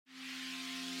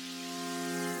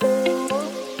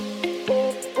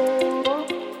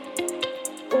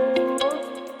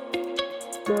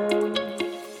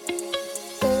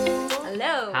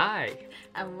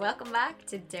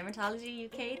to Dermatology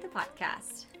UK, the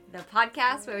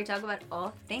podcast where we talk about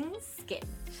all things skin.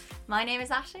 My name is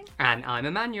Aisling. And I'm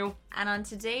Emmanuel. And on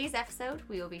today's episode,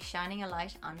 we will be shining a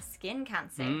light on skin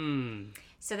cancer. Mm.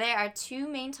 So there are two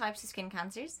main types of skin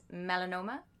cancers,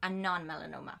 melanoma and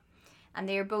non-melanoma. And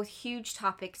they are both huge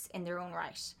topics in their own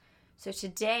right. So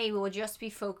today we will just be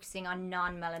focusing on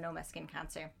non-melanoma skin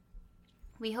cancer.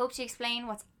 We hope to explain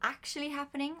what's actually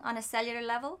happening on a cellular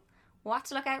level, what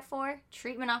to look out for,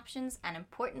 treatment options, and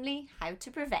importantly, how to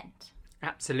prevent.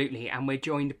 Absolutely, and we're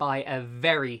joined by a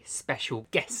very special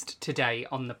guest today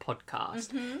on the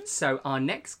podcast. So our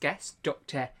next guest,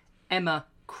 Dr. Emma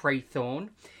Craythorne.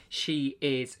 She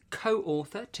is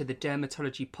co-author to the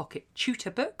Dermatology Pocket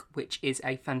Tutor Book, which is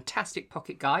a fantastic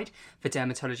pocket guide for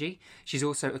dermatology. She's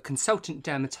also a consultant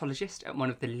dermatologist at one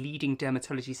of the leading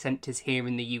dermatology centres here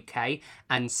in the UK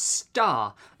and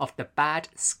star of the Bad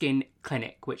Skin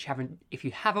Clinic, which if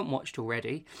you haven't watched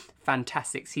already,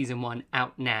 fantastic season 1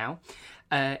 out now.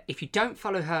 If you don't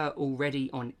follow her already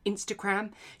on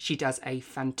Instagram, she does a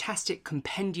fantastic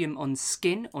compendium on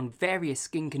skin, on various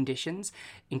skin conditions,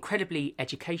 incredibly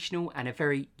educational and a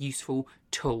very useful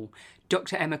tool.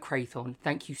 Dr. Emma Craythorne,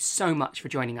 thank you so much for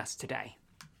joining us today.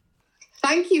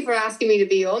 Thank you for asking me to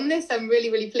be on this. I'm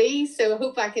really, really pleased. So I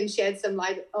hope I can shed some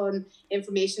light on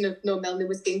information of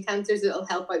non-melanoma skin cancers that will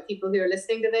help out people who are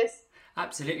listening to this.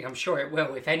 Absolutely, I'm sure it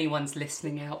will, if anyone's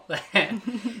listening out there.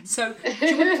 So, do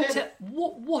you want to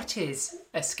what is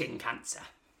a skin cancer?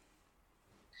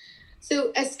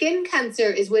 So a skin cancer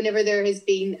is whenever there has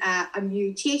been a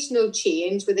mutational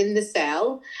change within the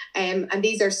cell, and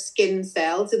these are skin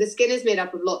cells. So the skin is made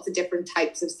up of lots of different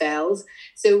types of cells.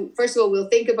 So first of all, we'll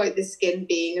think about the skin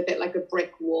being a bit like a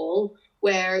brick wall,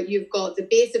 where you've got the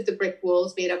base of the brick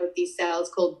walls made up of these cells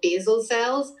called basal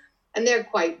cells. And they're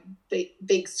quite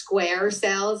big square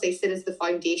cells. They sit as the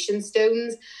foundation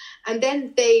stones. And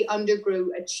then they undergo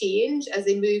a change as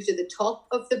they move to the top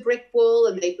of the brick wall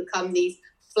and they become these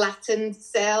flattened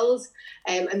cells.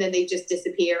 And then they just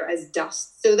disappear as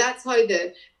dust. So that's how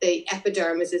the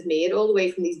epidermis is made, all the way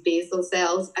from these basal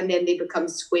cells. And then they become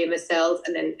squamous cells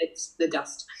and then it's the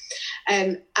dust.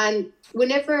 And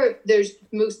whenever there's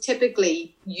most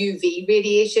typically UV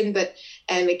radiation, but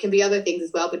it can be other things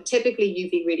as well, but typically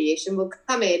UV radiation will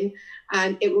come in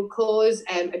and it will cause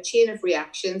a chain of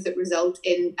reactions that result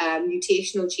in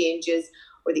mutational changes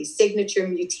or these signature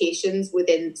mutations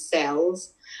within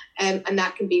cells. And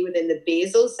that can be within the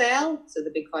basal cell, so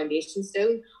the big foundation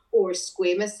stone, or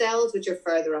squamous cells, which are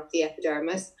further up the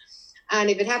epidermis. And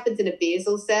if it happens in a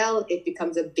basal cell, it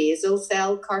becomes a basal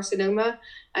cell carcinoma.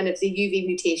 And if the UV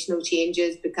mutational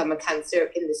changes become a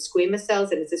cancer in the squamous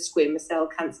cells, and it's a squamous cell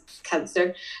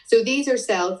cancer. So these are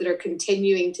cells that are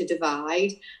continuing to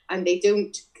divide, and they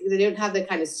don't have the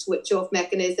kind of switch off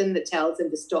mechanism that tells them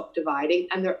to stop dividing,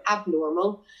 and they're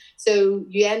abnormal. So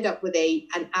you end up with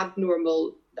an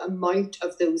abnormal amount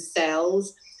of those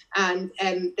cells, and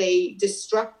they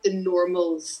destruct the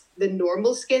normal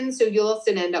skin. So you'll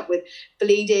often end up with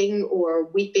bleeding or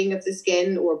weeping of the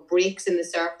skin or breaks in the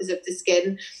surface of the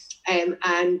skin.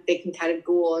 And they can kind of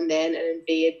go on then and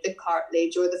invade the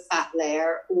cartilage or the fat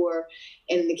layer, or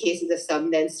in the case of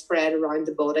some, then spread around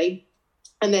the body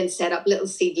and then set up little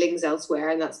seedlings elsewhere.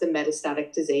 And that's the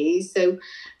metastatic disease. So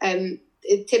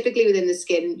typically within the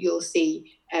skin, you'll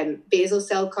see basal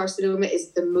cell carcinoma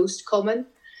is the most common.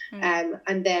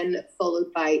 And then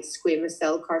followed by squamous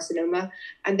cell carcinoma.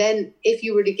 And then if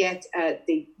you were to get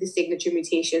the signature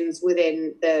mutations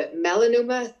within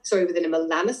within a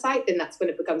melanocyte, then that's when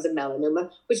it becomes a melanoma,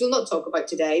 which we'll not talk about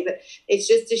today, but it's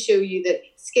just to show you that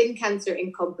skin cancer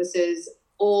encompasses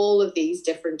all of these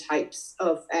different types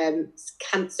of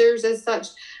cancers as such.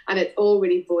 And it all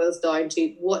really boils down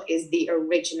to what is the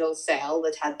original cell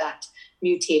that had that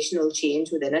mutational change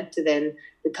within it to then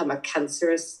become a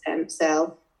cancerous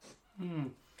cell.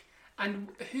 And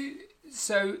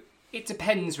so it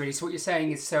depends really. So what you're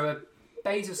saying is, so a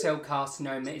basal cell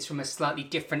carcinoma is from a slightly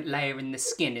different layer in the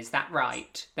skin, is that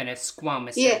right, than a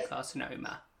squamous cell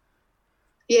carcinoma?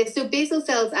 Yeah, so basal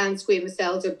cells and squamous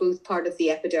cells are both part of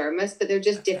the epidermis, but they're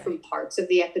just different parts of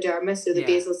the epidermis. So the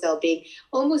basal cell being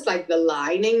almost like the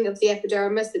lining of the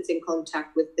epidermis that's in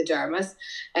contact with the dermis.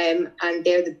 And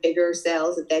they're the bigger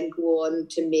cells that then go on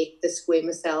to make the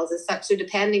squamous cells as such. So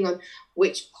depending on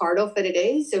which part of it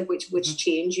is, or which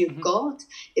change you've got,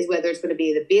 is whether it's going to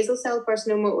be the basal cell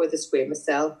carcinoma or the squamous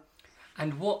cell.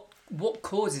 And what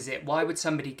causes it? Why would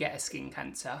somebody get a skin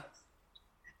cancer?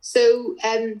 So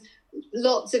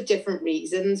lots of different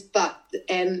reasons, but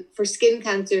for skin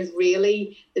cancers,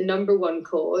 really the number one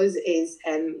cause is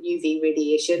UV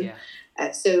radiation.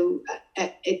 So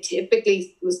it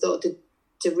typically was thought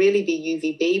to to really be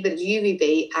UVB, but it's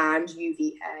UVB and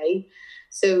UVA.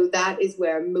 So that is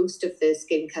where most of the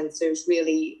skin cancers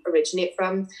really originate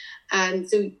from. And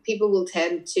so people will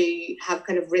tend to have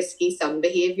kind of risky sun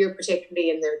behavior, particularly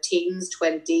in their teens,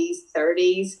 20s,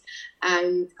 30s.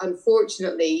 And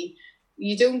unfortunately,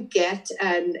 you don't get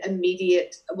an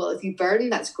immediate, well, if you burn,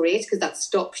 that's great because that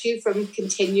stops you from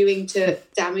continuing to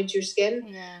damage your skin.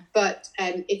 Yeah. But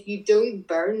if you don't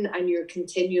burn and you're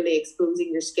continually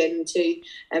exposing your skin to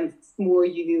more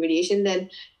UV radiation, then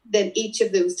each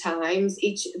of those times,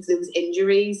 each of those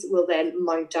injuries will then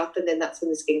mount up, and then that's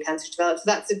when the skin cancer develops. So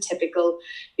that's a typical,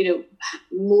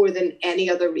 more than any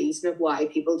other reason of why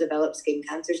people develop skin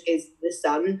cancers is the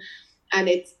sun. And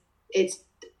it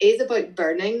is about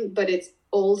burning, but it's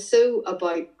also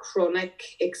about chronic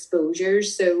exposure,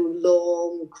 so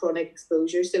long chronic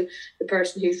exposure. So the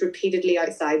person who's repeatedly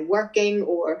outside working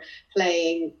or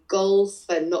playing golf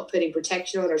and not putting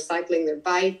protection on or cycling their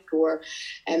bike, or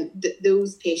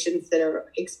those patients that are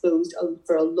exposed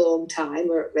for a long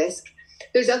time are at risk.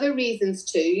 There's other reasons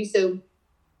too. So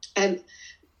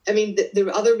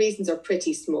the other reasons are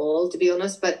pretty small, to be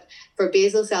honest, but for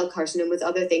basal cell carcinomas,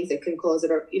 other things that can cause it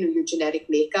are, your genetic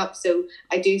makeup. So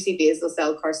I do see basal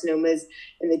cell carcinomas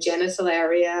in the genital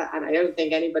area, and I don't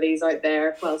think anybody's out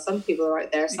there, well, some people are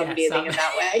out there sunbathing in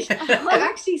that way. I've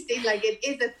actually seen, it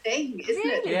is a thing, isn't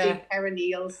it? They do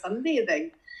perineal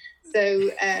sunbathing.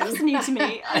 So that's new to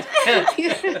me.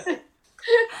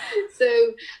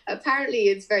 So apparently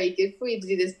it's very good for you to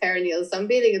do this perineal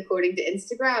sunbathing according to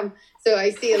Instagram. So I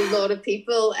see a lot of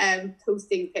people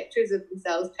posting pictures of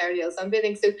themselves perineal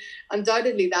sunbathing. So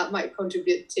undoubtedly that might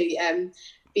contribute to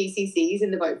BCCs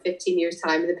in about 15 years'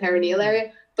 time in the perineal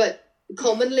area. But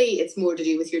commonly it's more to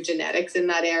do with your genetics in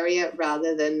that area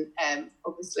rather than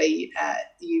obviously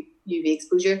UV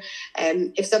exposure.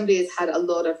 If somebody has had a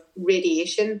lot of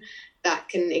radiation, that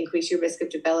can increase your risk of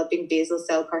developing basal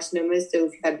cell carcinomas, so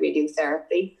if you've had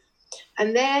radiotherapy.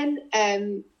 And then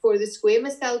for the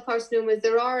squamous cell carcinomas,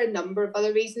 there are a number of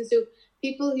other reasons. So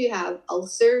people who have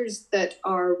ulcers that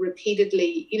are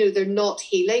repeatedly, they're not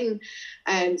healing,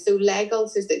 so leg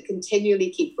ulcers that continually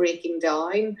keep breaking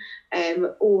down,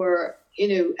 or,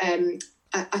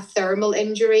 a thermal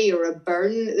injury or a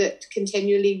burn that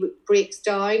continually breaks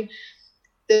down.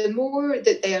 The more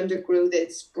that they undergo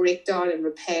this breakdown and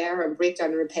repair,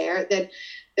 then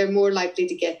they're more likely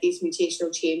to get these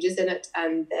mutational changes in it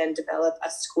and then develop a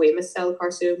squamous cell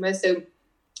carcinoma. So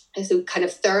kind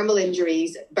of thermal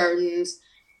injuries, burns,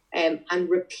 and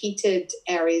repeated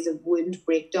areas of wound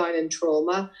breakdown and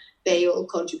trauma, they all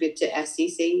contribute to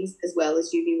SCCs as well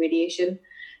as UV radiation.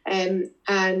 And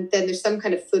then there's some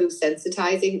kind of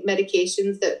photosensitizing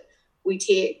medications that we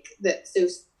take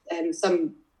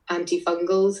some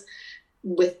antifungals.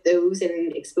 With those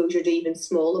and exposure to even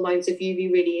small amounts of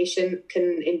UV radiation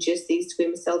can induce these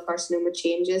squamous cell carcinoma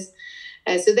changes.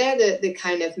 So they're the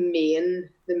kind of main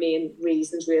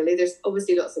reasons, really. There's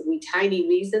obviously lots of wee tiny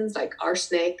reasons like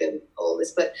arsenic and all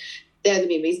this, but they're the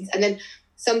main reasons. And then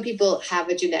some people have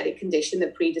a genetic condition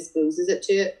that predisposes it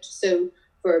to it. So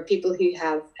for people who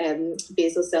have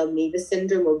basal cell Nevis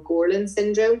syndrome or Gorlin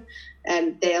syndrome,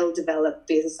 they'll develop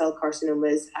basal cell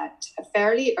carcinomas at a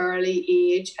fairly early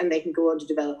age, and they can go on to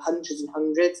develop hundreds and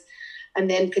hundreds. And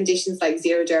then conditions like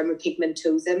xeroderma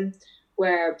pigmentosum,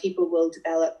 where people will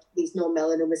develop these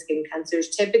non-melanoma skin cancers,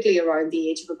 typically around the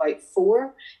age of about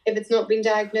 4, if it's not been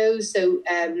diagnosed. So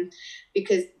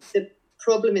because the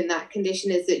problem in that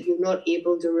condition is that you're not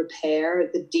able to repair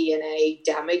the DNA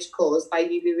damage caused by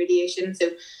UV radiation. So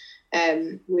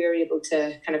we're able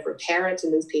to kind of repair it,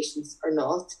 and those patients are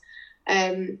not.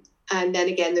 And then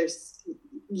again, there's,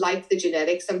 like the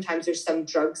genetics, sometimes there's some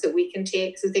drugs that we can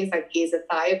take. So things like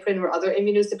azathioprine or other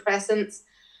immunosuppressants.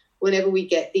 Whenever we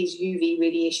get these UV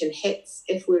radiation hits,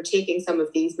 if we're taking some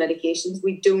of these medications,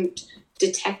 we don't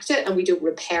detect it and we don't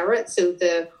repair it. So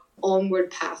the onward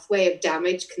pathway of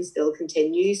damage can still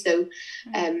continue. So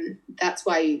that's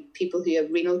why people who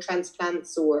have renal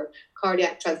transplants or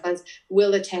cardiac transplants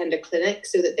will attend a clinic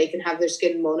so that they can have their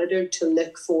skin monitored to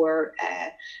look for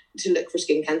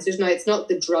skin cancers. Now, it's not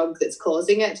the drug that's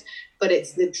causing it, but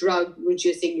it's the drug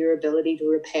reducing your ability to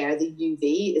repair the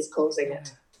UV is causing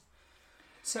it.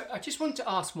 So I just wanted to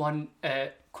ask one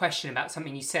question about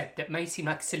something you said that may seem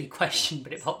like a silly question,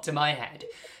 but it popped to my head.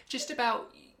 Just about,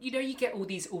 you get all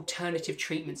these alternative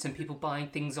treatments and people buying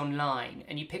things online,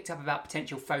 and you picked up about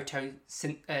potential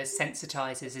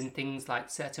photosensitizers and things like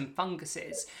certain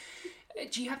funguses.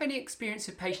 Do you have any experience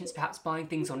of patients perhaps buying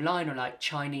things online, or like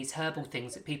Chinese herbal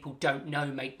things that people don't know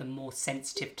make them more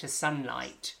sensitive to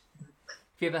sunlight?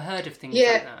 Have you ever heard of things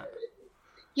like that?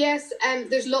 Yes,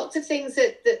 there's lots of things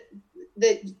that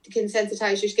that can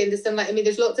sensitize your skin to sunlight. I mean,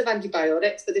 there's lots of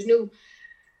antibiotics, but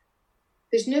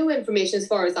there's no information, as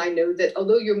far as I know, that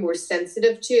although you're more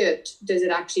sensitive to it, does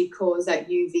it actually cause that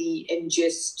UV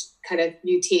induced kind of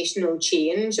mutational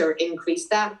change or increase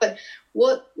that? But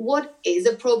what is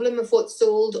a problem of what's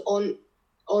sold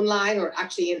online or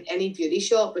actually in any beauty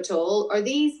shop at all are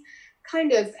these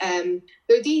kind of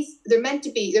they're meant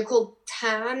to be, they're called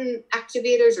tan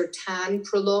activators or tan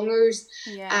prolongers.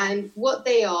 And what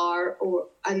they are,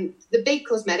 and the big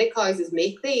cosmetic houses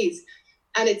make these,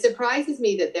 and it surprises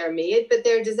me that they're made, but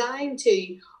they're designed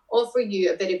to offer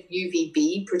you a bit of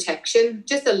UVB protection,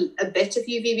 just a bit of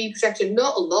UVB protection,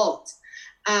 not a lot.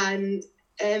 And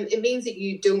it means that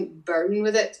you don't burn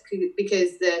with it,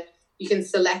 because you can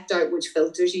select out which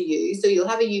filters you use. So you'll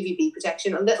have a UVB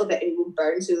protection, a little bit, and you won't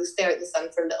burn, so you'll stay out in the sun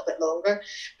for a little bit longer.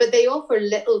 But they offer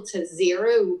little to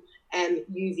zero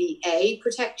UVA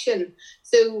protection.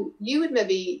 So you would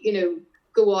maybe,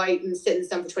 go out and sit in the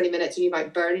sun for 20 minutes and you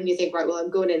might burn, and you think, right, well, I'm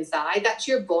going inside. That's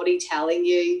your body telling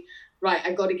you, right,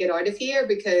 I've got to get out of here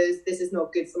because this is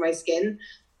not good for my skin.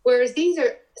 Whereas these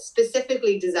are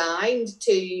specifically designed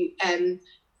to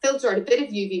filter out a bit of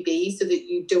UVB so that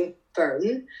you don't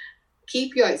burn,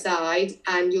 keep you outside,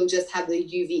 and you'll just have the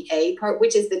UVA part,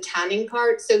 which is the tanning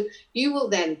part. So you will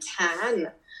then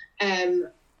tan.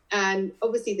 And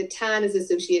obviously the tan is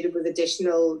associated with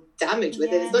additional damage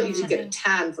with it. It's not you just get a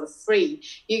tan for free.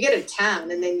 You get a tan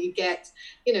and then you get,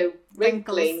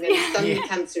 wrinkling and sun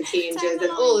cancer changes and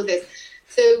all of this.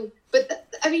 So, but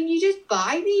you just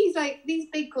buy these, like these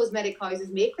big cosmetic houses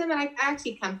make them, and I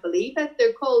actually can't believe it.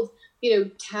 They're called,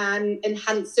 tan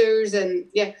enhancers, and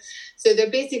so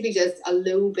they're basically just a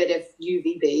little bit of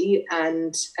UVB,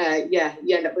 and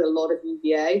you end up with a lot of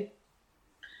UVA,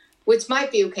 which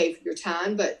might be okay for your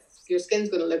tan, but your skin's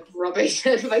going to look rubbish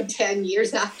in about 10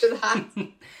 years after that.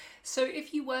 So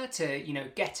if you were to,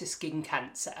 get a skin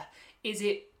cancer, is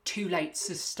it too late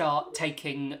to start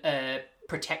taking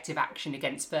protective action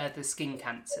against further skin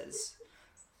cancers?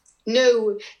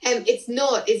 No, it's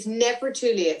not. It's never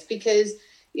too late, because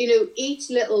each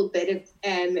little bit of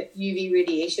UV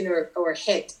radiation or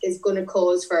hit is going to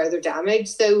cause further damage.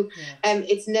 So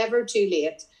it's never too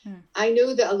late. I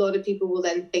know that a lot of people will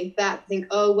then think,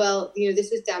 oh, well, this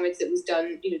was damage that was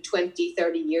done, 20,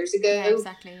 30 years ago. Yeah,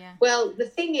 exactly, yeah. Well, the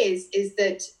thing is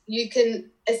that you can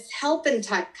help in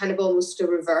kind of almost to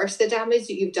reverse the damage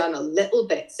that you've done a little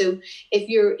bit. So if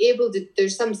you're able to,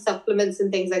 there's some supplements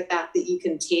and things like that you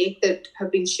can take that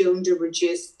have been shown to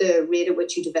reduce the rate at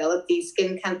which you develop these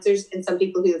skin cancers in some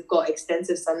people who have got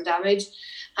extensive sun damage.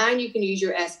 And you can use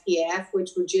your SPF,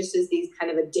 which reduces these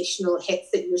kind of additional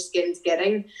hits that your skin's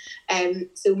getting.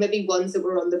 So maybe ones that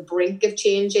were on the brink of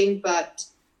changing, but,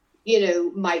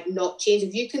 might not change.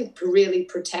 If you can really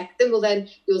protect them, well, then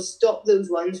you'll stop those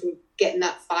ones from getting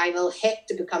that final hit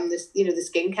to become this, the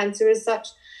skin cancer as such.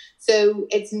 So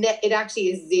it actually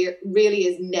is really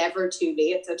is never too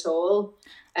late at all.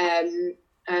 And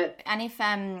if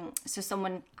so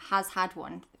someone has had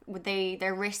one, would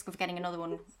their risk of getting another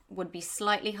one would be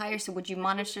slightly higher? So would you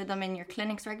monitor them in your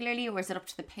clinics regularly, or is it up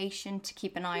to the patient to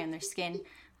keep an eye on their skin?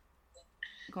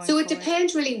 So it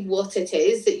depends really what it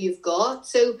is that you've got.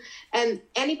 So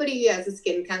anybody who has a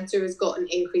skin cancer has got an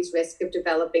increased risk of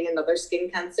developing another skin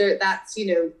cancer. That's,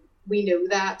 we know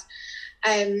that.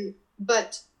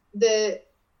 But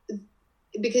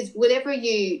because whenever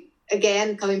you,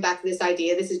 again, coming back to this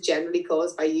idea, this is generally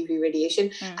caused by UV radiation.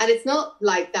 And it's not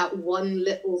like that one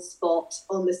little spot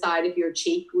on the side of your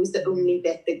cheek was the only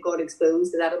bit that got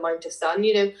exposed to that amount of sun.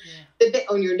 The bit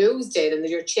on your nose did, and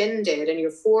your chin did, and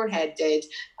your forehead did,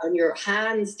 and your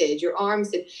hands did, your arms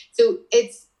did. So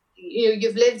it's,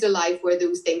 you've lived a life where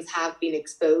those things have been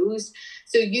exposed.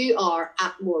 So you are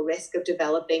at more risk of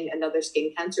developing another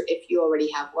skin cancer if you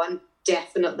already have one.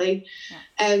 Definitely.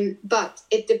 But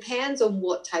it depends on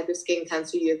what type of skin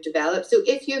cancer you have developed. So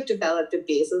if you've developed a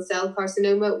basal cell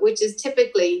carcinoma, which is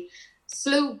typically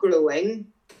slow growing,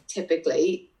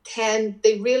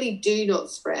 they really do not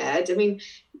spread. I mean,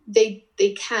 they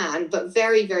can, but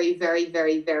very, very, very,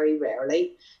 very, very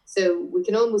rarely. So we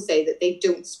can almost say that they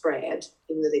don't spread,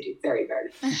 even though they do very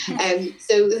rarely.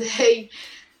 So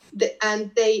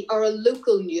they are a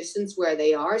local nuisance where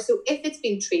they are. So if it's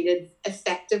been treated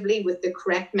effectively with the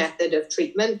correct method of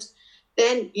treatment,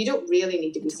 then you don't really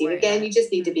need to be seen again. You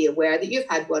just need to be aware that you've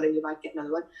had one and you might get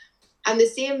another one. And the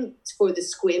same for the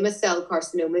squamous cell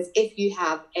carcinomas if you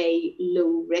have a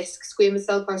low risk squamous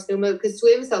cell carcinoma, because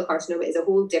squamous cell carcinoma is a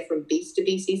whole different beast to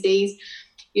BCCs.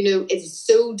 It's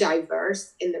so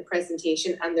diverse in the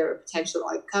presentation and their potential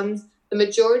outcomes. the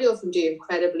majority of them do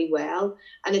incredibly well.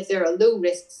 And if they're a low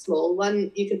risk small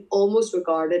one, you can almost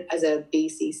regard it as a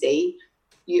BCC.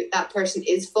 That person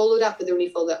is followed up, but they're only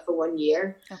followed up for 1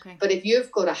 year. Okay. But if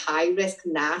you've got a high risk,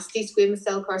 nasty squamous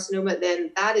cell carcinoma,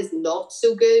 then that is not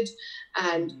so good.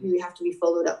 And you have to be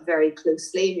followed up very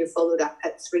closely. And you're followed up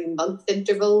at 3-month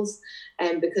intervals,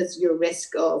 because your risk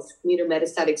of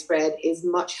metastatic spread is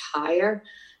much higher.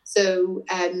 So,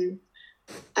 and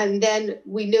then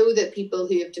we know that people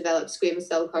who have developed squamous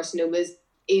cell carcinomas,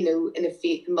 in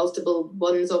multiple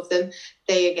ones of them,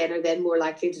 they again are then more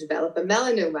likely to develop a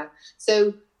melanoma.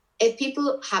 So if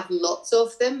people have lots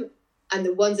of them and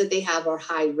the ones that they have are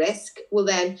high risk, well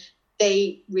then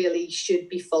they really should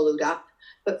be followed up.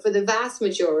 But for the vast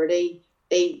majority,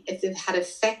 if they've had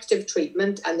effective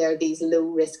treatment and they're these low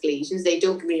risk lesions, they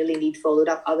don't really need followed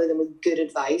up other than with good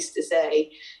advice to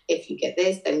say, if you get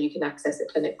this, then you can access a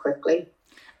clinic quickly.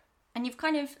 And you've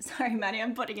kind of, sorry Maddie,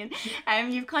 I'm putting in,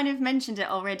 you've kind of mentioned it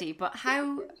already, but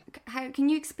how can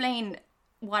you explain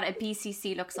what a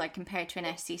BCC looks like compared to an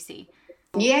SCC?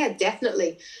 Yeah,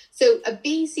 definitely. So a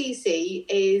BCC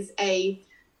is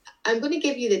I'm going to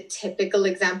give you the typical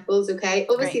examples, okay?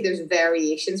 Obviously, There's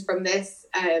variations from this,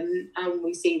 and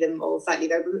we see them all slightly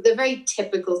there, but they're very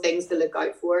typical things to look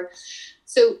out for.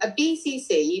 So a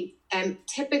BCC,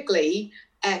 typically,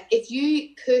 if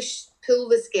you pull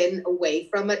the skin away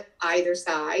from it either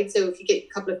side. So if you get a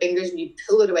couple of fingers and you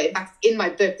pull it away, in fact, in my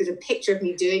book, there's a picture of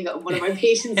me doing it on one of my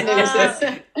patients'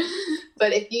 noses.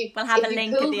 But if you we'll have a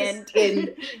link at the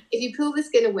end. If you pull the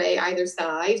skin away either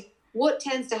side, what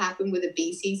tends to happen with a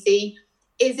BCC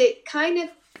is it kind of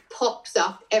pops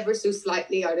up ever so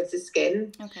slightly out of the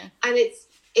skin. Okay. And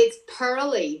it's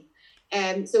pearly.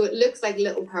 So it looks like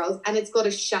little pearls and it's got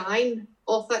a shine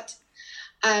off it.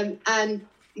 And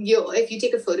if you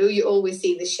take a photo, you always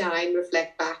see the shine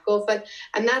reflect back off it.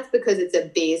 And that's because it's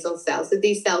a basal cell. So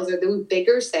these cells are those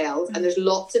bigger cells, and there's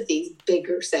lots of these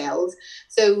bigger cells.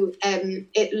 So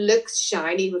it looks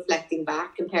shiny reflecting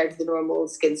back compared to the normal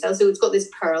skin cell. So it's got this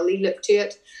pearly look to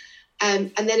it.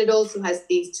 And then it also has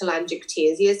these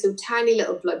telangiectasia, so tiny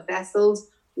little blood vessels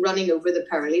running over the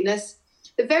pearliness.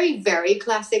 The very, very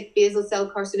classic basal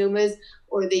cell carcinomas,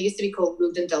 or they used to be called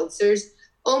rodent ulcers,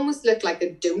 almost look like a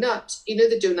donut. You know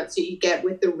the donuts that you get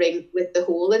with the ring with the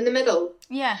hole in the middle?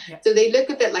 Yeah. So they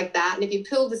look a bit like that. And if you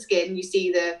pull the skin, you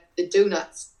see the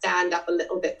donuts stand up a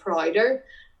little bit prouder.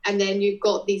 And then you've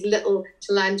got these little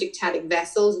telangiectatic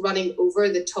vessels running over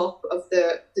the top of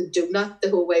the donut the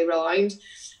whole way round.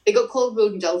 They got called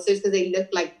rodent ulcers because they look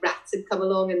like rats had come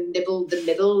along and nibbled the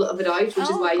middle of it out, which is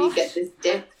why you get this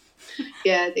dip.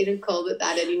 Yeah, they don't call it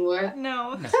that anymore.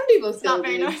 No. Some people still not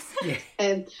very do. Nice.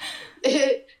 Yeah.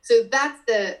 So that's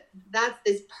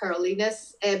this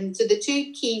pearliness. So the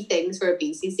two key things for a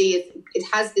BCC is it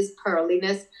has this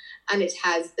pearliness and it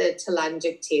has the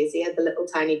telangiectasia, the little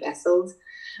tiny vessels.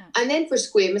 And then for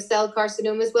squamous cell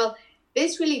carcinomas, well,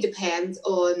 this really depends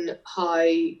on how,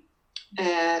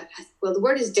 the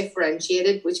word is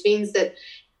differentiated, which means that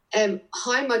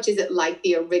how much is it like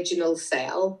the original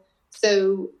cell?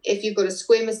 So if you've got a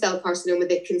squamous cell carcinoma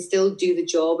that can still do the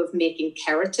job of making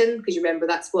keratin, because you remember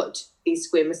that's what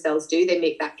these squamous cells do, they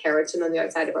make that keratin on the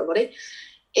outside of our body.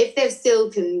 If they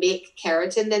still can make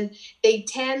keratin, then they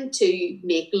tend to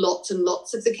make lots and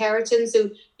lots of the keratin.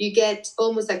 So you get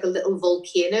almost like a little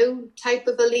volcano type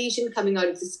of a lesion coming out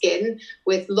of the skin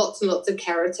with lots and lots of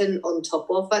keratin on top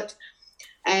of it.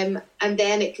 And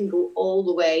then it can go all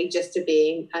the way just to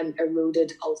being an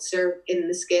eroded ulcer in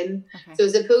the skin. Okay. So I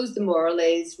suppose the moral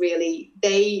is really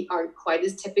they aren't quite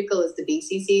as typical as the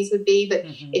BCCs would be. But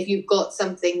if you've got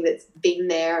something that's been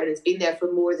there and it's been there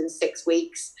for more than 6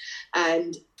 weeks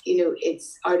and,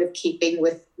 it's out of keeping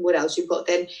with what else you've got,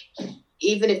 then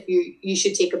even if you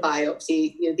should take a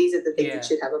biopsy, these are the things that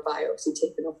should have a biopsy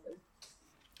taken off them.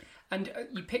 And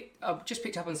you just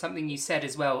picked up on something you said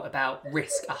as well about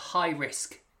risk, a high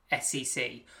risk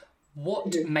SCC.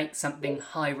 What makes something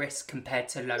high risk compared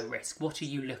to low risk? What are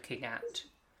you looking at?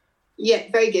 Yeah,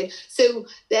 very good. So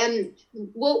then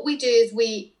what we do is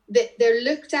they're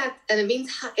looked at, and it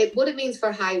means what it means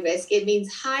for high risk. It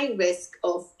means high risk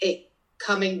of it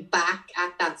coming back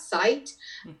at that site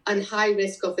and high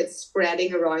risk of it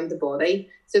spreading around the body.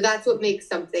 So that's what makes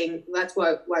something, that's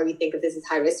why we think of this as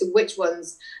high risk. So which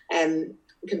ones can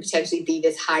potentially be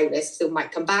this high risk, so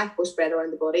might come back or spread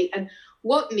around the body. And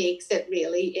what makes it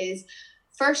really is,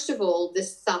 first of all, the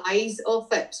size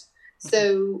of it.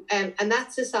 So, and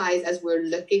that's the size as we're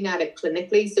looking at it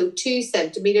clinically. So 2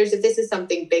 centimeters, if this is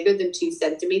something bigger than 2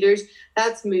 centimeters,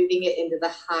 that's moving it into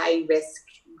the high risk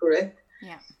group.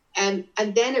 Yeah. And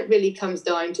And then it really comes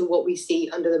down to what we see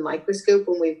under the microscope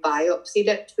when we've biopsied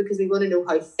it, because we want to know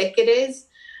how thick it is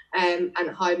and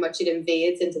how much it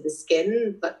invades into the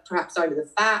skin, but perhaps down to the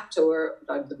fat or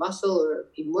down to the muscle or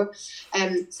even more.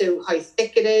 So how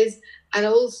thick it is, and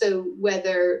also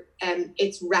whether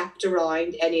it's wrapped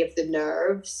around any of the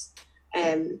nerves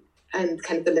and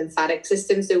kind of the lymphatic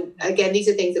system. So again, these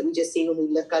are things that we just see when we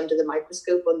look under the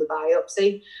microscope on the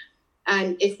biopsy.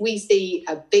 And if we see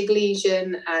a big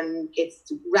lesion and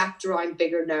it's wrapped around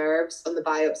bigger nerves on the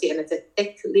biopsy and it's a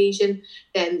thick lesion,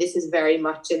 then this is very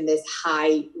much in this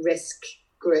high risk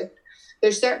group.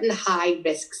 There's certain high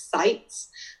risk sites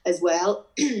as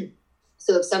well.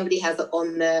 So if somebody has it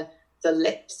on the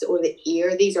lips or the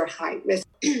ear, these are high risk.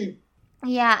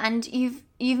 Yeah, and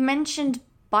you've mentioned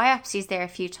biopsies there a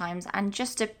few times, and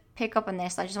just to pick up on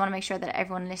this, I just want to make sure that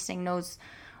everyone listening knows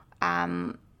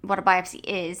what a biopsy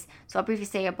is. So I'll briefly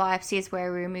say a biopsy is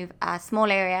where we remove a small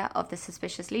area of the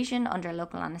suspicious lesion under a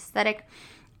local anesthetic.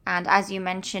 And as you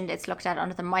mentioned, it's looked at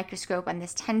under the microscope, and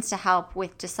this tends to help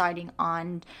with deciding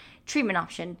on treatment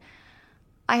option.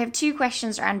 I have 2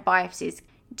 questions around biopsies.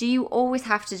 Do you always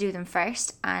have to do them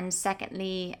first? And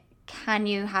secondly, can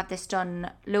you have this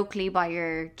done locally by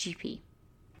your GP?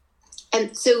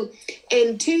 And so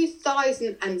in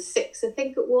 2006, I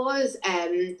think it was,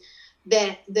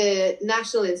 the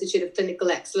National Institute of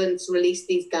Clinical Excellence released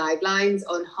these guidelines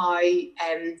on how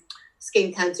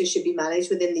skin cancer should be managed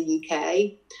within the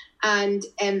UK. And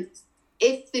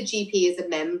if the GP is a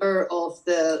member of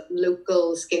the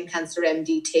local skin cancer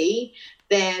MDT,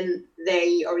 then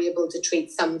they are able to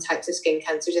treat some types of skin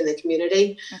cancers in the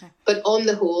community. Okay. But on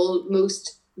the whole,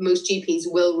 most GPs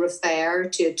will refer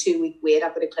to a 2-week wait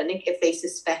up at a clinic if they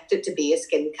suspect it to be a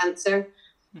skin cancer.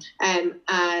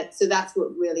 So that's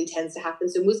what really tends to happen.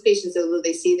 So most patients, although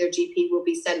they see their GP, will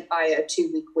be sent by a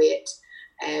 2-week wait.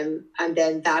 And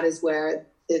then that is where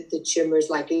the tumour is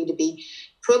likely to be.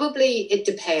 Probably it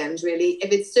depends, really.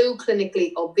 If it's so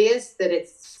clinically obvious that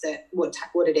it's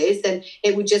what it is, then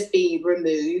it would just be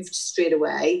removed straight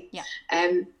away. Yeah.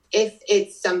 If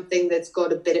it's something that's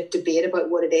got a bit of debate about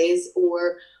what it is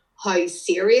or how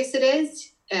serious it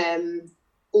is,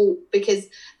 because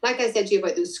like I said to you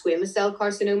about those squamous cell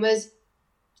carcinomas,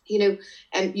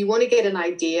 you want to get an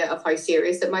idea of how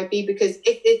serious it might be, because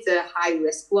if it's a high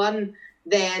risk one,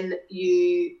 then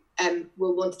you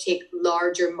will want to take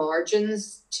larger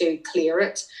margins to clear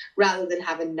it rather than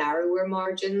having narrower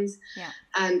margins. Yeah.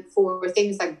 And for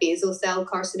things like basal cell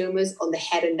carcinomas on the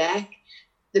head and neck,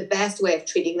 the best way of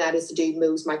treating that is to do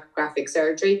Mohs micrographic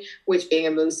surgery, which, being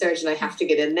a Mohs surgeon, I have to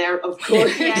get in there, of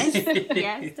course. Yes,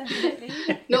 definitely.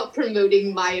 Not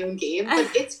promoting my own game, but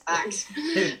it's fact.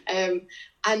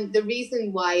 And the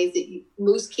reason why is that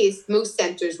most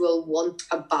centres will want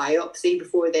a biopsy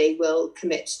before they will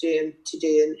commit to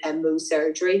doing Mohs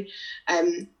surgery.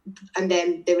 And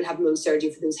then they would have Mohs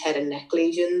surgery for those head and neck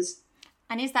lesions.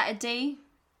 And is that a day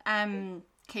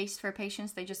case for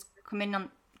patients? They just come in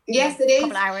on... Yes, it is. A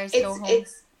couple of hours, go home.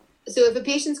 So if a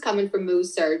patient's coming for Mohs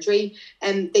surgery,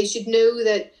 they should know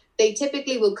that they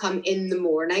typically will come in the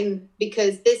morning,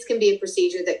 because this can be a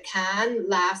procedure that can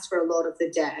last for a lot of the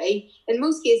day. In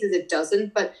most cases it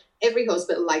doesn't, but every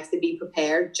hospital likes to be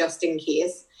prepared just in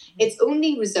case. It's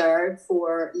only reserved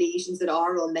for lesions that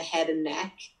are on the head and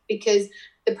neck, because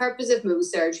the purpose of Mohs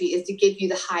surgery is to give you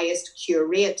the highest cure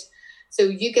rate. So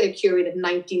you get a cure rate of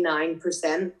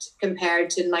 99% compared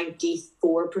to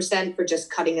 94% for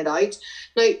just cutting it out.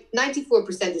 Now,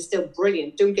 94% is still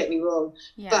brilliant, don't get me wrong.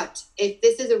 Yeah. But if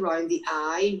this is around the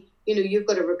eye, you've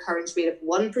got a recurrence rate of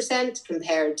 1%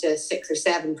 compared to 6 or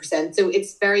 7%. So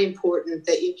it's very important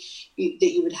that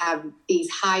you would have these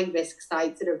high risk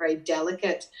sites that are very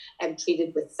delicate and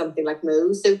treated with something like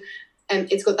Mohs. So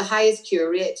it's got the highest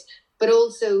cure rate. But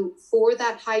also for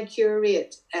that high cure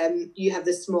rate, you have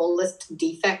the smallest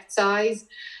defect size.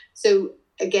 So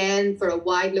again, for a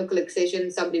wide local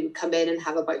excision, somebody would come in and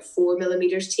have about 4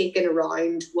 millimeters taken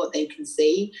around what they can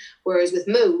see. Whereas with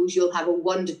Mohs, you'll have a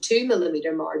 1 to 2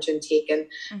 millimeter margin taken.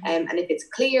 Mm-hmm. And if it's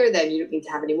clear, then you don't need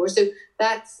to have any more. So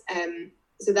that's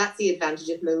the advantage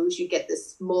of Mohs. You get the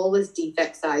smallest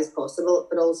defect size possible,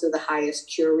 but also the highest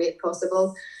cure rate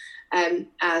possible. And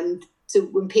so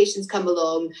when patients come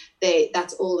along,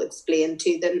 that's all explained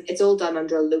to them. It's all done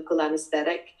under a local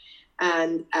anaesthetic,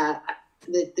 and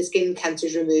the skin cancer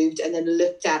is removed and then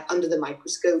looked at under the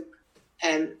microscope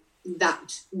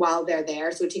that while they're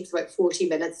there. So it takes about 40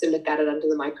 minutes to look at it under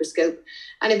the microscope.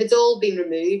 And if it's all been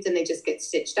removed, then they just get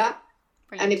stitched up.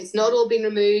 Brilliant. And if it's not all been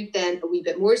removed, then a wee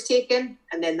bit more is taken,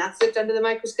 and then that's looked under the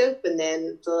microscope, and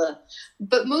then...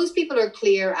 But most people are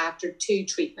clear after 2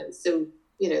 treatments. So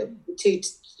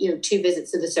two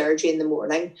visits to the surgery in the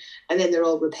morning, and then they're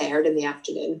all repaired in the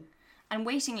afternoon. And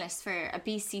waiting list for a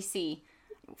BCC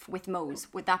with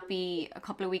Mohs, would that be a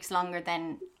couple of weeks longer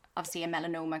than obviously a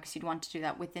melanoma, because you'd want to do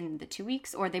that within the 2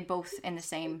 weeks, or are they both in the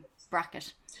same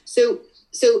bracket? So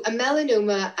a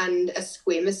melanoma and a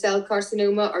squamous cell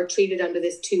carcinoma are treated under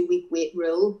this 2-week wait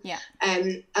rule. Yeah.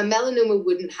 A melanoma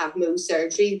wouldn't have Mohs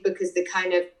surgery because the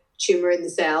kind of tumour in the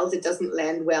cells, it doesn't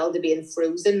lend well to being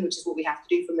frozen, which is what we have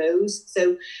to do for Mohs.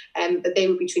 So, but they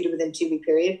would be treated within a 2-week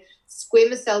period.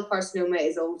 Squamous cell carcinoma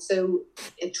is also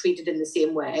treated in the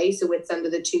same way, so it's under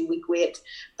the 2-week wait.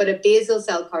 But a basal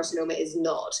cell carcinoma is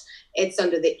not. It's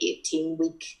under the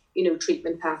 18-week,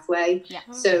 treatment pathway. Yeah.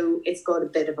 So it's got a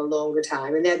bit of a longer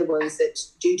time, and they're the ones that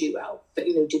do well, but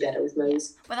do better with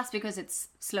Mohs. Well, that's because it's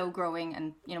slow growing,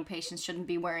 and patients shouldn't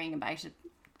be worrying about it.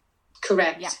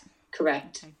 Correct. Yeah.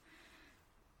 Correct. Okay.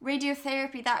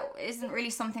 Radiotherapy, that isn't really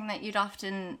something that you'd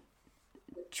often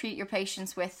treat your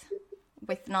patients with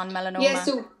non-melanoma.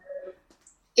 So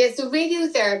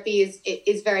radiotherapy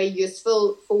is very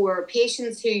useful for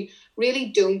patients who really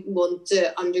don't want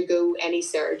to undergo any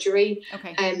surgery.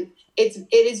 Okay. It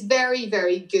is very,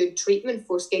 very good treatment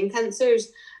for skin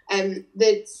cancers.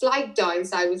 The slight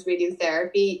downside with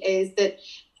radiotherapy is that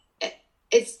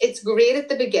it's great at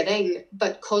the beginning,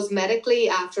 but cosmetically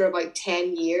after about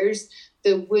 10 years,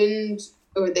 the wound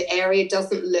or the area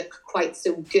doesn't look quite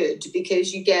so good,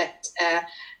 because you get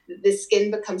the skin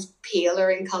becomes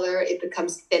paler in colour, it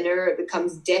becomes thinner, it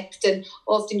becomes dipped, and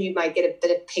often you might get a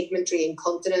bit of pigmentary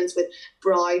incontinence with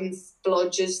brown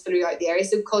splodges throughout the area.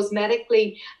 So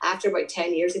cosmetically, after about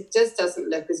 10 years, it just doesn't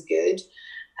look as good.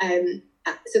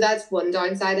 So that's one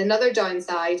downside. Another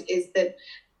downside is that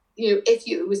if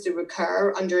it was to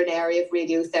recur under an area of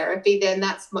radiotherapy, then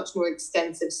that's much more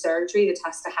extensive surgery that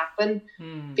has to happen,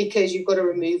 because you've got to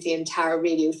remove the entire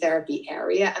radiotherapy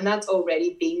area, and that's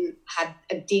already had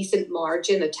a decent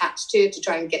margin attached to it to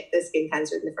try and get the skin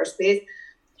cancer in the first place.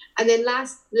 And then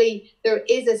lastly, there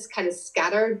is this kind of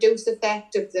scatter dose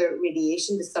effect of the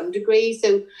radiation to some degree.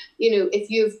 So, if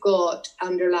you've got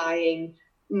underlying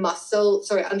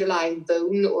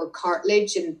bone or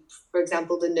cartilage and, for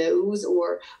example, the nose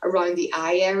or around the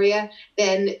eye area,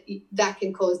 then that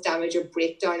can cause damage or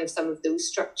breakdown of some of those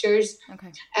structures.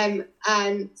 Okay.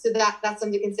 And so that's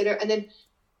something to consider. And then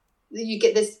you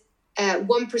get this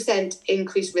 1%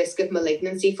 increased risk of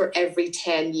malignancy for every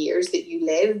 10 years that you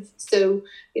live. So,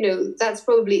 that's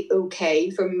probably okay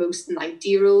for most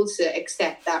 90-year-olds to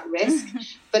accept that risk.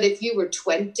 But if you were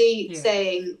 20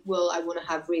 saying, well, I want to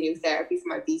have radiotherapy for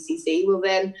my BCC, well,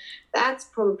 then that's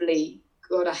probably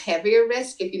got a heavier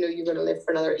risk if you're going to live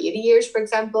for another 80 years, for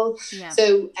example. Yeah.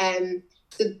 So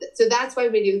that's why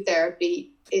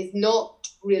radiotherapy is not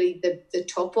really the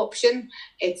top option.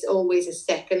 It's always a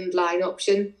second line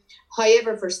option.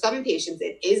 However, for some patients,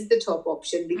 it is the top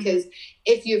option, because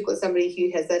if you've got somebody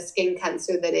who has a skin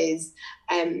cancer that is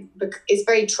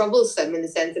very troublesome in the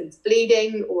sense that it's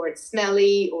bleeding, or it's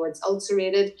smelly, or it's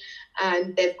ulcerated,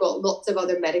 and they've got lots of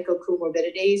other medical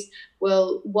comorbidities,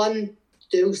 well, one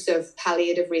dose of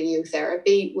palliative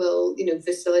radiotherapy will,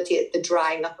 facilitate the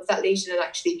drying up of that lesion, and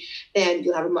actually then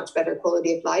you'll have a much better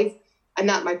quality of life. And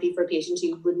that might be for patients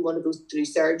who wouldn't want to go through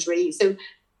surgery.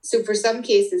 So for some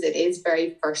cases, it is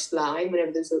very first line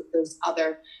whenever there's those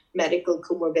other medical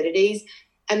comorbidities.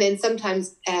 And then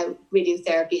sometimes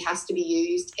radiotherapy has to be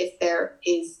used if there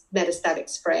is metastatic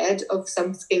spread of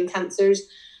some skin cancers.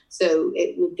 So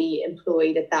it would be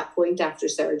employed at that point after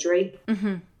surgery.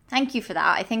 Mm-hmm. Thank you for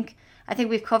that. I think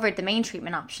we've covered the main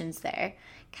treatment options there.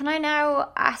 Can I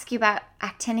now ask you about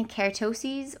actinic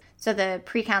keratoses? So the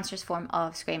precancerous form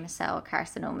of squamous cell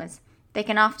carcinomas. They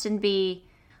can often be,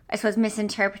 I suppose,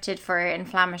 misinterpreted for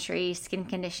inflammatory skin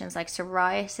conditions like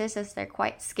psoriasis, as they're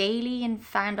quite scaly and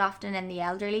found often in the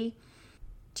elderly.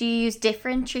 Do you use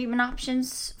different treatment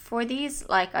options for these,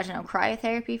 like,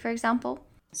 cryotherapy, for example?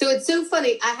 So it's so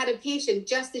funny. I had a patient,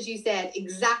 just as you said,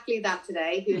 exactly that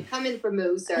today, who had come in for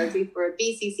Mohs surgery for a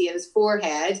BCC in his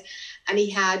forehead, and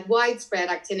he had widespread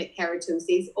actinic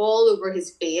keratoses all over his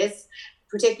face,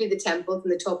 particularly the temples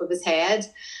and the top of his head.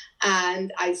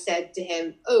 And I said to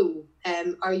him,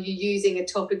 are you using a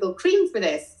topical cream for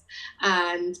this?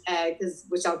 And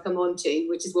which I'll come on to,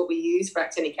 which is what we use for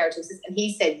actinic keratosis. And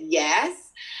he said,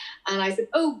 yes. And I said,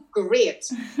 oh, great.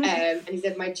 And he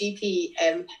said, my GP,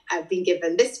 I've been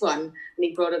given this one. And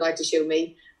he brought it out to show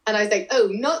me. And I was like, oh,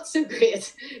 not so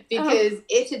great, because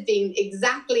it had been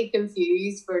exactly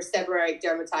confused for seborrheic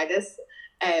dermatitis.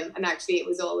 and actually it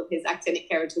was all of his actinic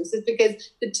keratosis,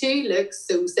 because the two look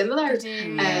so similar.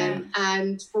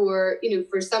 And for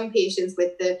some patients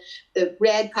with the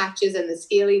red patches and the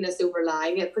scaliness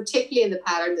overlying it, particularly in the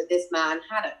pattern that this man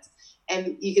had it,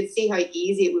 you could see how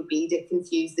easy it would be to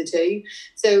confuse the two.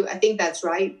 So I think that's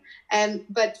right.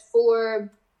 But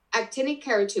for actinic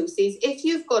keratoses, if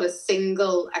you've got a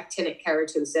single actinic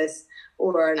keratosis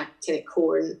or an actinic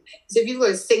corn, so if you've got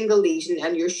a single lesion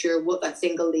and you're sure what that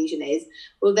single lesion is,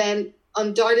 well then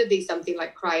undoubtedly something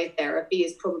like cryotherapy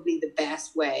is probably the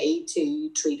best way to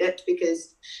treat it,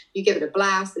 because you give it a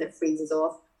blast and it freezes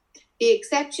off. The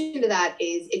exception to that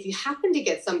is if you happen to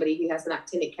get somebody who has an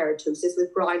actinic keratosis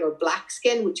with brown or black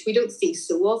skin, which we don't see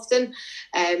so often,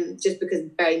 just because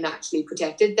it's very naturally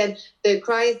protected, then the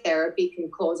cryotherapy can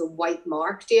cause a white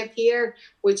mark to appear,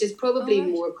 which is probably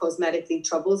more cosmetically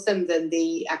troublesome than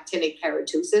the actinic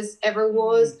keratosis ever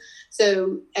was.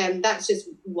 So that's just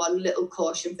one little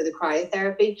caution for the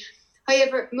cryotherapy.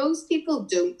 However, most people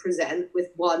don't present with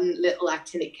one little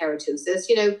actinic keratosis.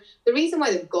 The reason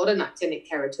why they've got an actinic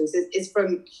keratosis is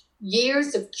from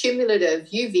years of cumulative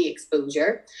UV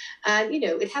exposure. And,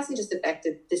 it hasn't just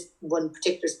affected this one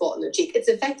particular spot on their cheek. It's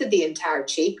affected the entire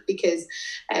cheek, because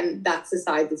that's the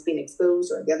side that's been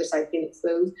exposed, or the other side's been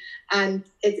exposed. And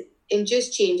it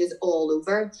just changes all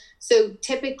over. So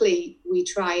typically we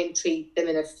try and treat them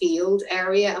in a field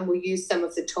area, and we use some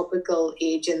of the topical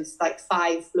agents like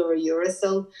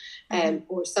 5-fluorouracil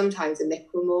or sometimes a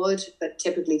micromod, but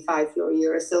typically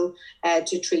 5-fluorouracil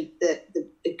to treat the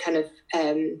kind of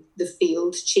the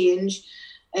field change.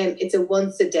 It's a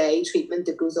once a day treatment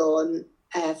that goes on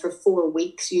for 4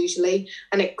 weeks usually,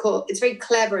 and it's very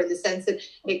clever in the sense that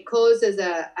it causes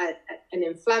an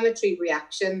inflammatory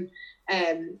reaction.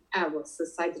 What's the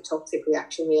cytotoxic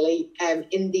reaction really,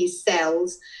 in these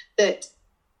cells that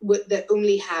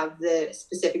only have the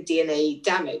specific DNA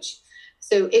damage.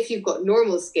 So if you've got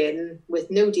normal skin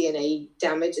with no DNA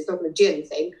damage, it's not going to do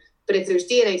anything. But if there's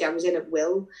DNA damage, then it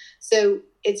will. So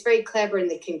it's very clever, and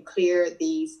they can clear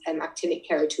these actinic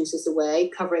keratosis away,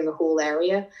 covering the whole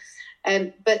area.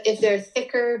 But if they're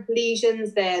thicker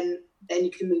lesions, then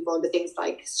you can move on to things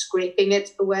like scraping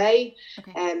it away.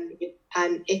 Okay.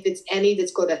 And if it's any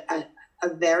that's got a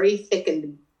very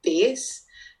thickened base,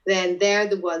 then they're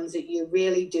the ones that you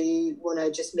really do want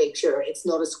to just make sure it's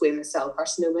not a squamous cell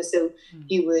carcinoma. So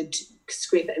you would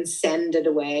scrape it and send it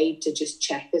away to just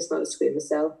check it's not a squamous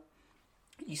cell.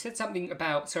 You said something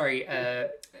about,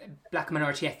 black and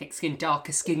minority ethnic skin,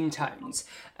 darker skin tones.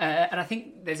 And I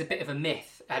think there's a bit of a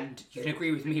myth, and you can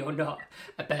agree with me or not,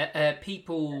 but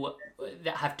people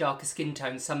that have darker skin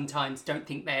tones sometimes don't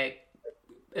think they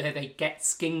get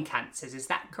skin cancers. Is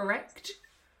that correct?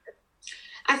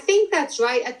 I think that's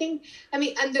right.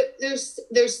 And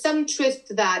there's some truth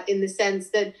to that, in the sense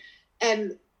that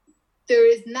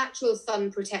there is natural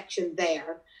sun protection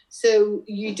there. So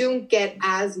you don't get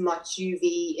as much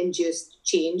UV induced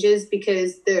changes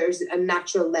because there's a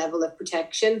natural level of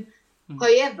protection.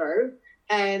 However,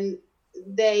 you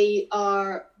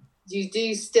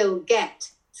do still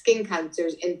get skin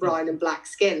cancers in brown and black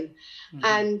skin.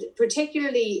 And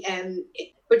particularly in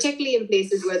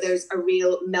places where there's a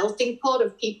real melting pot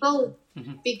of people,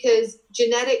 because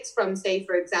genetics from, say,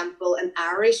 for example, an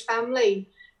Irish family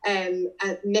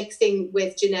mixing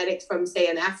with genetics from, say,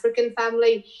 an African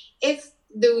family, if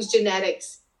those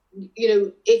genetics,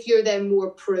 if you're then more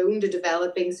prone to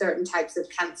developing certain types of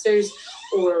cancers,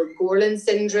 or Gorlin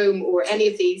syndrome, or any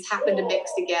of these happen to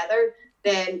mix together,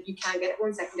 then you can't get it.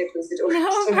 1 second, I closed the door.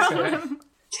 No problem.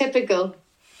 Typical.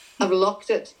 I've locked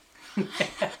it.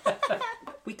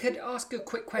 We could ask a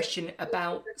quick question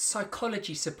about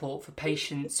psychology support for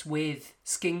patients with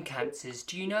skin cancers.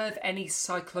 Do you know of any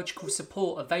psychological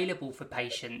support available for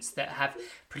patients that have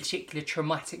particular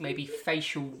traumatic, maybe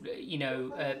facial,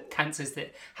 cancers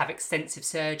that have extensive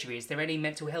surgery? Is there any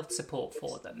mental health support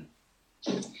for them?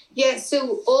 Yeah,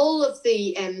 so all of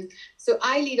the, so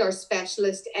I lead our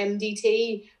specialist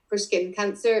MDT for skin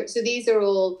cancer. So these are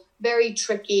all very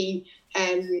tricky,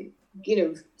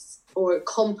 or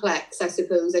complex, I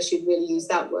suppose I should really use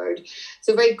that word.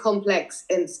 So very complex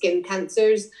skin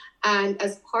cancers. And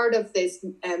as part of this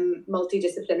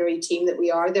multidisciplinary team that we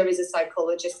are, there is a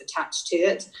psychologist attached to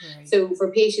it. Right. So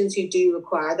for patients who do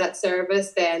require that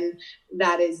service, then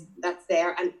that's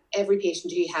there. And every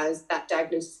patient who has that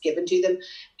diagnosis given to them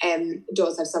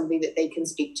does have somebody that they can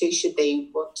speak to should they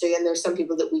want to. And there's some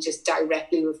people that we just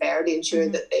directly refer to ensure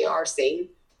that they are seen.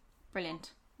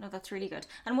 Brilliant. No, that's really good.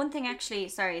 And one thing actually,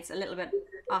 sorry, it's a little bit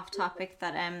off topic,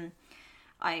 that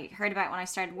I heard about when I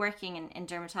started working in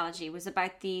dermatology was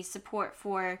about the support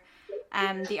for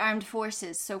the armed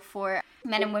forces. So for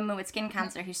men and women with skin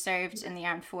cancer who served in the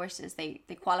armed forces, they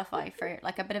qualify for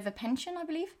like a bit of a pension, I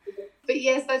believe. But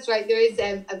yes, that's right. There is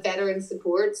a veteran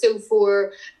support. So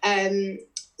for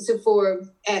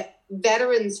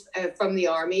veterans from the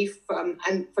army, from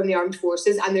the armed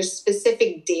forces, and there's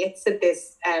specific dates that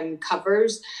this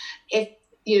covers. If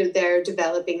they're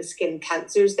developing skin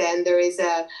cancers, then there is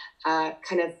a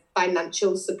kind of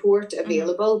financial support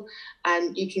available,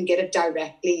 and you can get it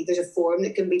directly. There's a form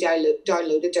that can be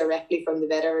downloaded directly from the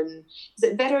veteran. Is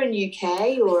it Veteran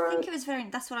UK or? I think it was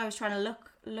That's what I was trying to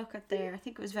look at there. I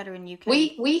think it was Veteran UK.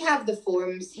 We have the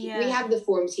forms. Yeah. We have the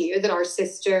forms here that our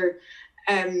sister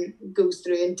goes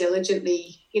through and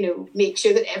diligently, make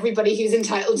sure that everybody who's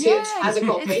entitled to it has a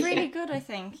copy. It's really good, I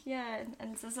think. Yeah,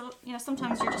 and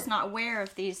sometimes you're just not aware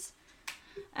of these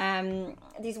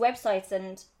websites,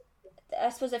 and I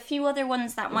suppose a few other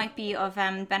ones that might be of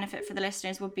benefit for the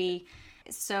listeners would be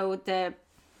the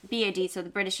BAD, so the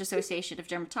British Association of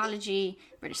Dermatology,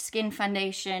 British Skin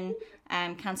Foundation,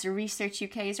 Cancer Research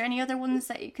UK. Is there any other ones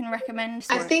that you can recommend?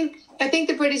 I think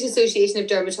the British Association of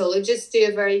Dermatologists do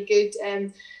a very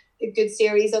good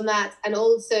series on that, and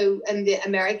also the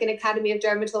American Academy of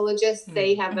Dermatologists,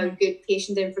 they have a good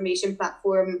patient information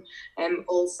platform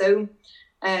also.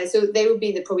 So they would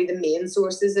be probably the main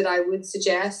sources that I would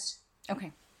suggest.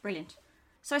 Okay, brilliant.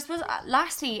 So I suppose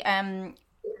lastly,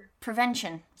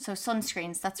 prevention. So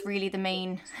sunscreens, that's really the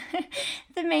main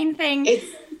thing.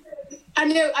 I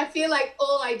know, I feel like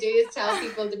all I do is tell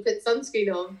people to put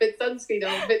sunscreen on. But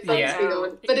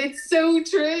it's so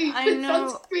true. I know.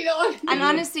 Sunscreen on. And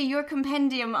honestly, your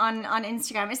compendium on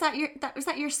Instagram, is that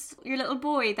your little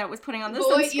boy that was putting on the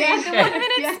sunscreen? Yeah. The 1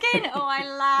 minute skin. Oh, I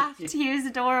laughed. He was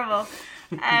adorable.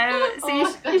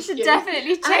 You should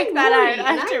definitely check that out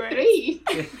afterwards.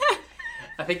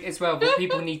 I think as well, what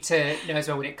people need to know as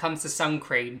well when it comes to sun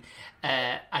cream,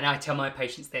 and I tell my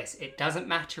patients this, it doesn't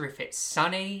matter if it's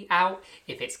sunny out,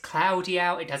 if it's cloudy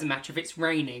out, it doesn't matter if it's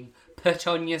raining, put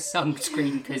on your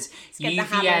sunscreen because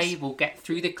UVA will get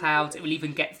through the clouds, it will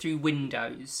even get through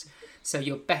windows. So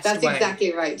your best That's way...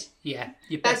 exactly right. Yeah.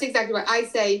 That's exactly right. I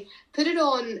say put it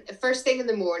on first thing in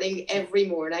the morning, every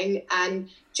morning, and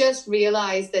just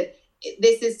realise that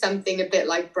this is something a bit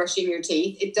like brushing your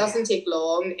teeth. It doesn't take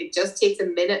long. It just takes a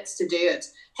minute to do it.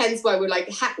 Hence why we're like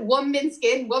 1 minute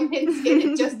skin.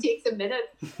 It just takes a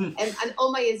minute. And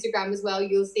on my Instagram as well,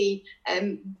 you'll see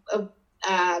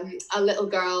a little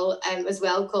girl as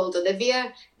well called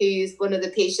Olivia, who's one of the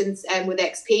patients with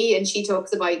XP, and she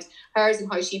talks about hers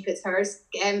and how she puts her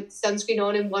sunscreen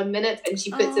on in 1 minute, and she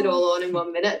puts it all on in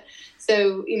 1 minute.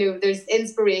 So there's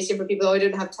inspiration for people. I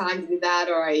don't have time to do that,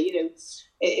 or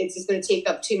it's just going to take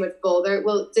up too much bother.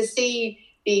 Well, to see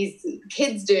these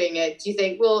kids doing it, you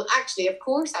think, well, actually, of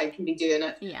course I can be doing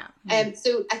it. Yeah.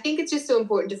 So I think it's just so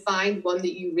important to find one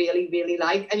that you really, really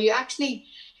like, and you actually.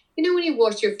 When you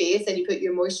wash your face and you put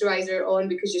your moisturiser on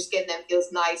because your skin then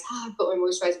feels nice, I've got my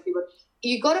moisturiser, people,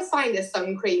 you got to find a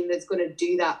sun cream that's going to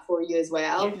do that for you as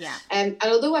well. Yeah. And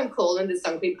although I'm calling it a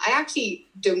sun cream, I actually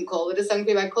don't call it a sun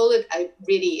cream. I call it a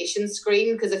radiation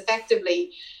screen because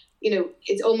effectively,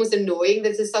 it's almost annoying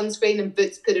that it's a sunscreen and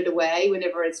Boots put it away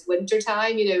whenever it's winter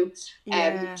time,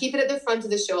 keep it at the front of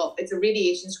the shop. It's a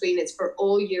radiation screen. It's for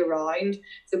all year round.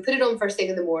 So put it on first thing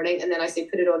in the morning, and then I say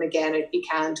put it on again if you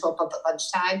can, top up at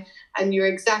lunchtime. And you're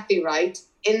exactly right.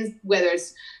 In whether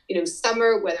it's,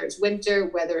 summer, whether it's winter,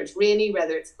 whether it's rainy,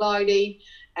 whether it's cloudy,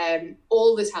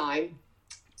 all the time.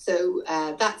 So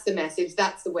that's the message.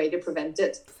 That's the way to prevent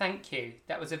it. Thank you.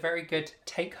 That was a very good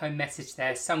take-home message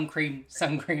there. Sun cream.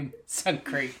 And sun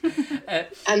cream.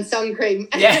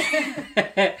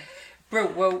 Yeah.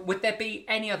 Bro, well, would there be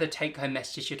any other take-home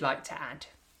messages you'd like to add?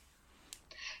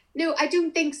 No, I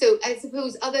don't think so. I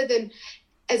suppose other than,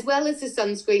 as well as the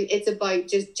sunscreen, it's about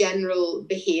just general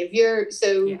behaviour.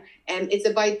 So it's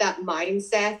about that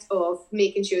mindset of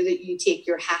making sure that you take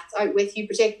your hat out with you,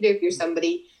 particularly if you're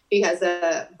somebody who has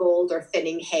a bald or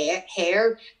thinning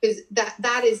hair, because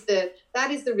that is the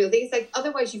real thing. It's like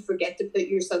otherwise you forget to put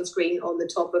your sunscreen on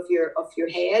the top of your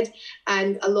head,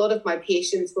 and a lot of my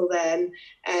patients will then,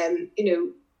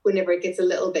 whenever it gets a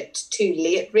little bit too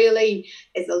late, really,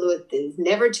 although it's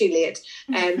never too late,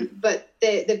 but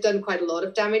they've done quite a lot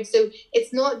of damage. So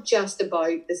it's not just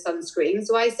about the sunscreen.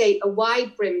 So I say a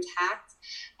wide brimmed hat.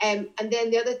 And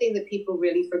then the other thing that people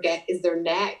really forget is their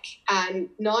neck. And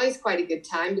now is quite a good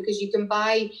time because you can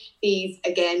buy these,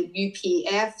 again,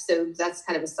 UPF, so that's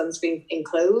kind of a sunscreen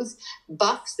enclosed,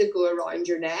 buffs that go around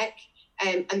your neck.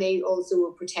 and they also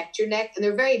will protect your neck, and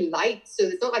they're very light, so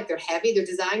it's not like they're heavy. They're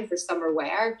designed for summer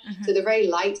wear, so they're very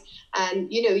light,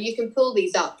 and you can pull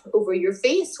these up over your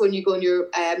face when you go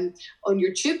on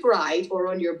your tube ride or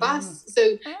on your bus.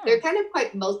 So they're kind of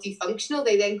quite multifunctional.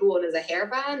 They then go on as a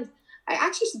hairband. I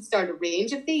actually should start a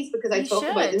range of these because I talk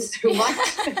about them so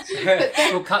much.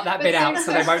 We'll cut that bit out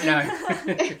so they won't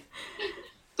know.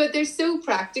 But they're so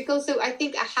practical. So I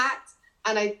think a hat,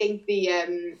 and I think the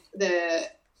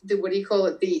what do you call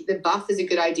it? The buff is a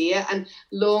good idea, and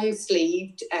long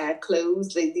sleeved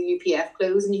clothes, like the UPF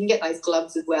clothes, and you can get nice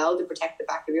gloves as well to protect the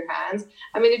back of your hands.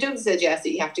 I mean, I don't suggest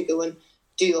that you have to go and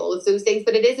do all of those things,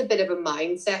 but it is a bit of a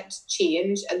mindset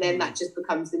change, and then that just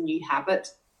becomes the new habit.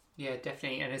 Yeah,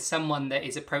 definitely. And as someone that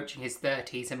is approaching his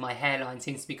 30s and my hairline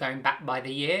seems to be going back by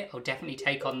the year, I'll definitely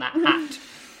take on that hat.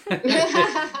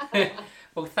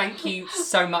 Well, thank you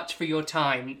so much for your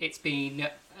time. It's been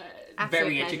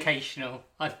very educational.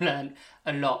 I've learned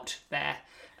a lot there.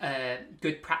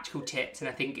 Good practical tips, and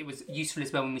I think it was useful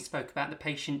as well when we spoke about the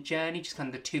patient journey, just kind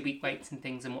of the 2-week waits and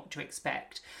things and what to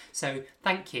expect. So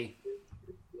thank you.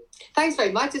 Thanks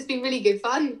very much. It's been really good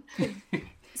fun.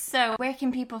 So where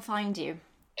can people find you?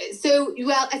 So,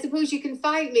 well, I suppose you can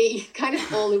find me kind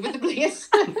of all over the place.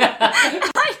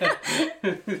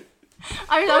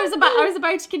 I was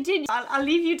about to continue. I'll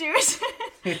leave you do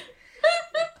it.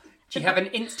 Do you have an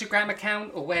Instagram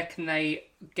account, or where can they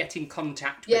get in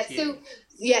contact with you?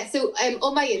 So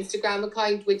on my Instagram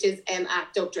account, which is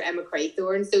at Dr. Emma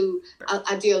Craythorne, so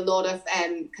I do a lot of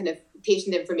kind of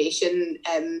patient information,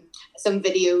 some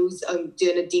videos. I'm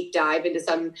doing a deep dive into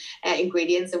some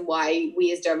ingredients and why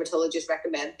we as dermatologists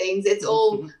recommend things. It's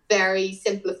all very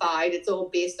simplified. It's all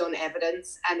based on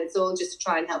evidence, and it's all just to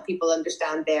try and help people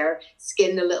understand their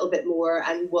skin a little bit more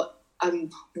and what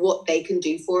they can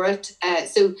do for it.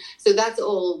 So that's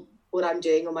all what I'm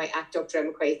doing on my at Dr.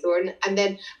 Emma Craythorne. And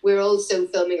then we're also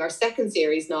filming our second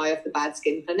series now of the Bad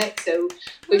Skin Clinic. So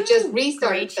we've just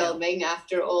restarted filming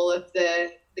after all of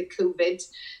the COVID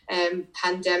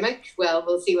pandemic. Well,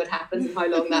 we'll see what happens and how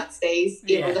long that stays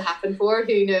able to happen for.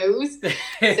 Who knows? So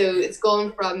it's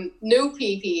gone from no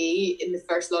PPE in the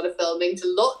first lot of filming to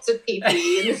lots of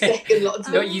PPE in the second lot of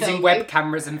filming. Not using web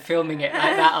cameras and filming it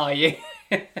like that, are you?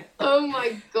 Oh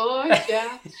my gosh,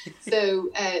 yeah. So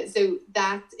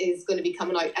that is going to be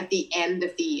coming out at the end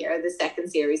of the year, the second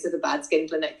series of the Bad Skin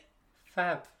Clinic.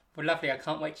 Fab. Well, lovely. I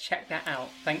can't wait to check that out.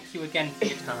 Thank you again for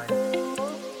your time.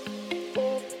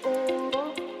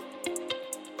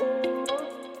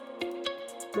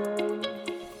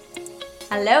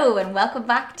 Hello and welcome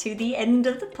back to the end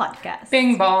of the podcast.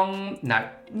 Bing bong.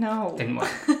 No. Didn't work.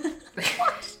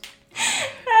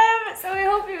 So we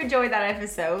hope you enjoyed that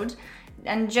episode.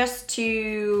 And just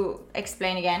to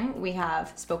explain again, we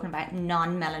have spoken about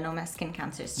non-melanoma skin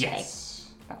cancers today. Yes,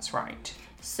 that's right.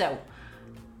 So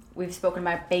we've spoken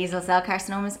about basal cell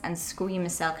carcinomas and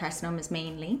squamous cell carcinomas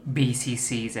mainly.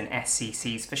 BCCs and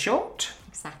SCCs for short.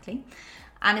 Exactly.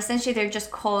 And essentially they're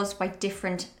just caused by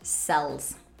different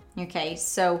cells. Okay,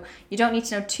 so you don't need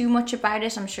to know too much about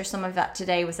it. I'm sure some of that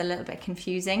today was a little bit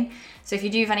confusing. So if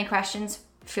you do have any questions,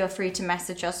 feel free to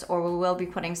message us, or we will be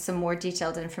putting some more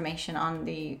detailed information on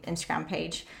the Instagram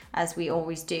page as we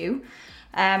always do.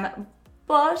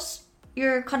 But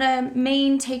your kind of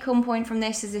main take home point from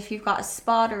this is if you've got a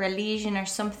spot or a lesion or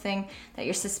something that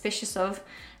you're suspicious of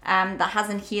that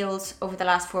hasn't healed over the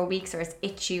last 4 weeks or is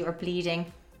itchy or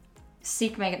bleeding,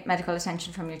 seek medical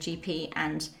attention from your GP,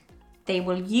 and they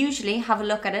will usually have a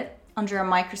look at it under a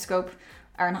microscope,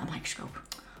 or not a microscope,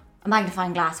 a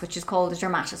magnifying glass, which is called a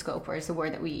dermatoscope, or is the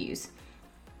word that we use.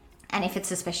 And if it's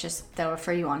suspicious, they'll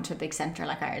refer you on to a big centre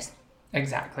like ours.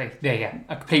 Exactly. Yeah,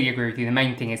 I completely agree with you. The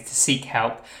main thing is to seek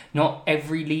help. Not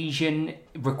every lesion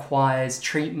requires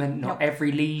treatment. Not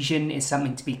every lesion is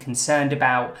something to be concerned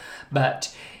about.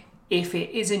 But if it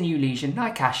is a new lesion,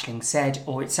 like Aisling said,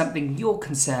 or it's something you're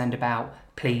concerned about,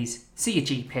 please see your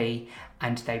GP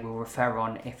and they will refer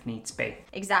on if needs be.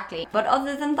 Exactly. But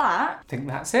other than that, I think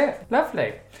that's it.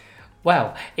 Lovely.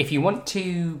 Well, if you want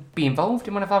to be involved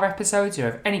in one of our episodes or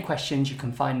have any questions, you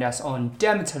can find us on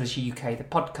Dermatology UK, the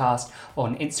podcast,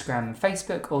 on Instagram and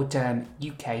Facebook, or Derm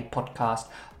UK podcast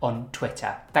on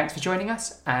Twitter. Thanks for joining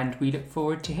us, and we look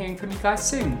forward to hearing from you guys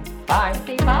soon. Bye.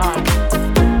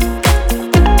 bye.